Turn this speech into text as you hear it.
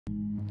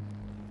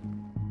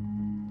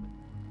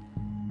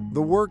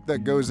The work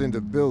that goes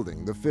into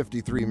building the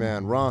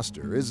 53-man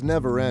roster is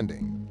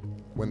never-ending.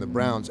 When the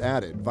Browns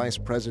added Vice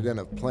President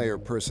of Player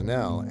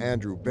Personnel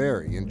Andrew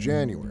Berry in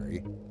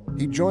January,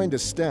 he joined a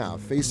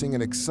staff facing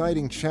an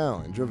exciting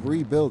challenge of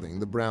rebuilding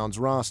the Browns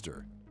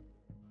roster.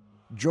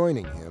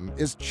 Joining him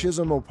is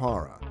Chisom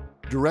Opara,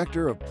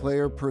 Director of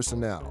Player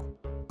Personnel,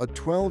 a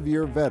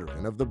 12-year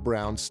veteran of the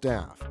Browns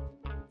staff.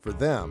 For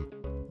them,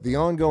 the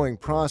ongoing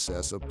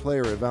process of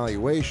player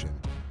evaluation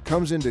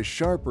comes into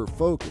sharper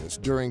focus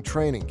during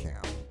training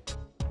camp.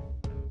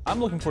 I'm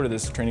looking forward to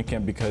this training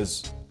camp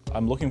because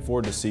I'm looking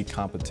forward to see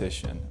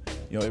competition.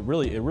 You know, it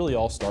really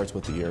all starts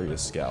with the area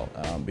scout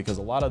because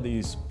a lot of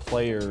these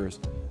players,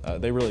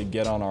 they really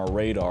get on our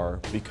radar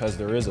because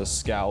there is a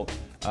scout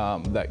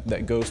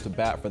that goes to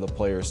bat for the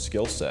player's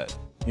skill set.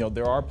 You know,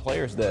 there are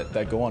players that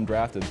go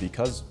undrafted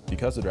because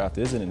the draft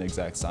isn't an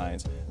exact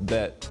science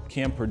that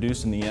can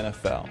produce in the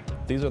NFL.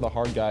 These are the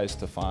hard guys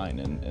to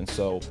find, and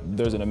so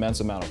there's an immense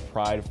amount of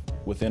pride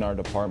within our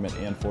department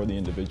and for the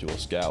individual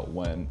scout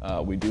when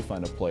we do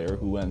find a player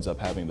who ends up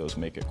having those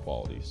make-it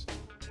qualities.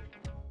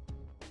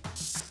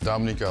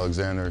 Dominique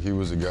Alexander, he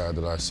was a guy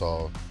that I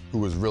saw who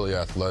was really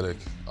athletic.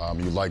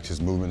 You liked his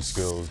movement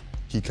skills.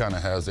 He kind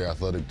of has the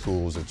athletic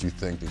tools that you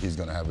think that he's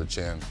going to have a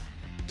chance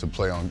to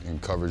play in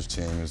coverage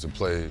teams, to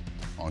play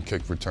on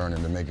kick return,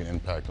 and to make an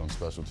impact on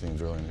special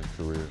teams early in his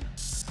career.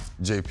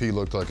 JP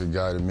looked like a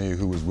guy to me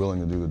who was willing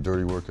to do the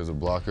dirty work as a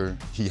blocker.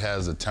 He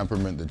has a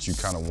temperament that you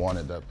kind of want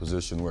at that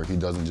position where he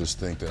doesn't just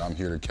think that I'm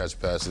here to catch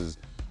passes,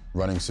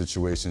 running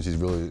situations. He's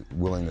really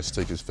willing to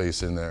stick his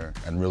face in there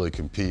and really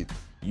compete.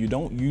 You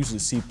don't usually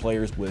see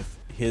players with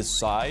his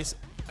size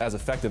as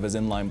effective as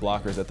inline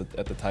blockers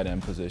at the tight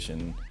end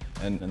position.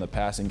 And in the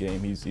passing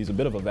game, he's a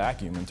bit of a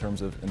vacuum in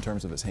terms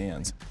of his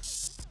hands.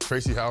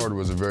 Tracy Howard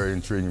was a very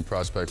intriguing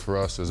prospect for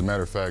us. As a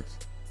matter of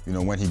fact, you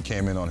know, when he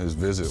came in on his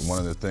visit, one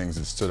of the things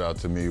that stood out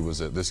to me was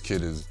that this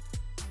kid is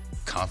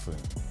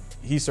confident.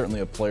 He's certainly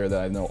a player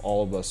that I know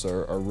all of us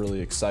are really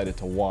excited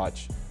to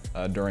watch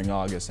during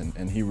August,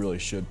 and he really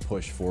should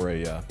push for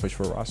a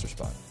roster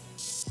spot.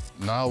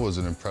 Niall was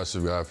an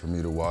impressive guy for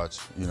me to watch.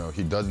 You know,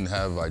 he doesn't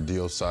have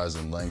ideal size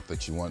and length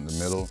that you want in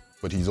the middle,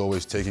 but he's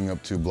always taking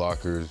up two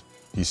blockers.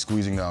 He's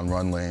squeezing down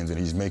run lanes, and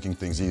he's making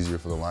things easier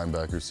for the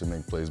linebackers to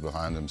make plays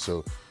behind him.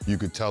 So you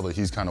could tell that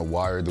he's kind of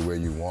wired the way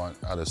you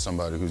want out of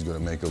somebody who's going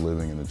to make a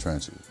living in the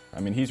trenches.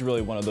 I mean, he's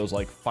really one of those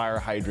like fire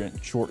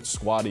hydrant, short,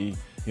 squatty,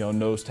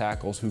 nose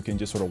tackles who can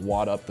just sort of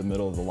wad up the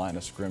middle of the line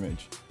of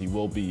scrimmage. He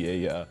will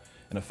be an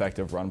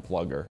effective run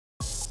plugger.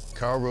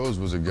 Kyle Rose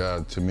was a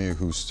guy to me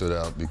who stood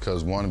out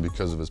because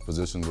of his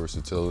position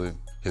versatility,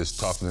 his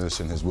toughness,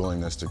 and his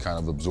willingness to kind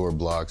of absorb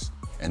blocks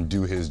and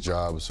do his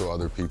job so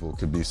other people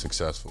could be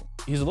successful.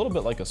 He's a little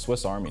bit like a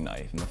Swiss Army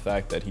knife in the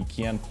fact that he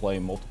can play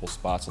multiple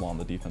spots along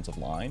the defensive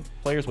line.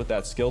 Players with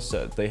that skill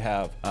set, they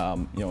have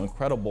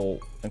incredible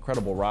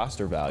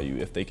roster value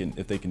if they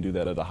can do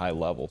that at a high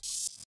level.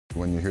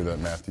 When you hear that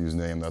Matthews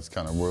name, that's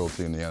kind of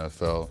royalty in the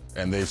NFL.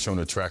 And they've shown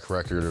a track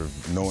record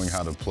of knowing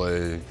how to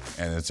play,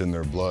 and it's in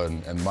their blood.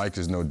 And Mike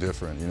is no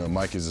different. You know,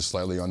 Mike is a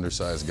slightly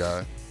undersized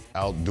guy,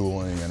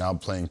 out-dueling and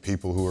outplaying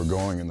people who are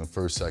going in the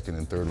first, second,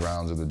 and third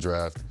rounds of the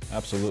draft.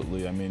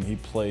 Absolutely. I mean, he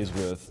plays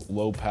with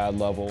low pad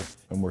level,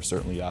 and we're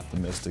certainly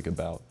optimistic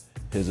about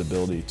his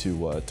ability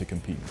to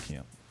compete in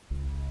camp.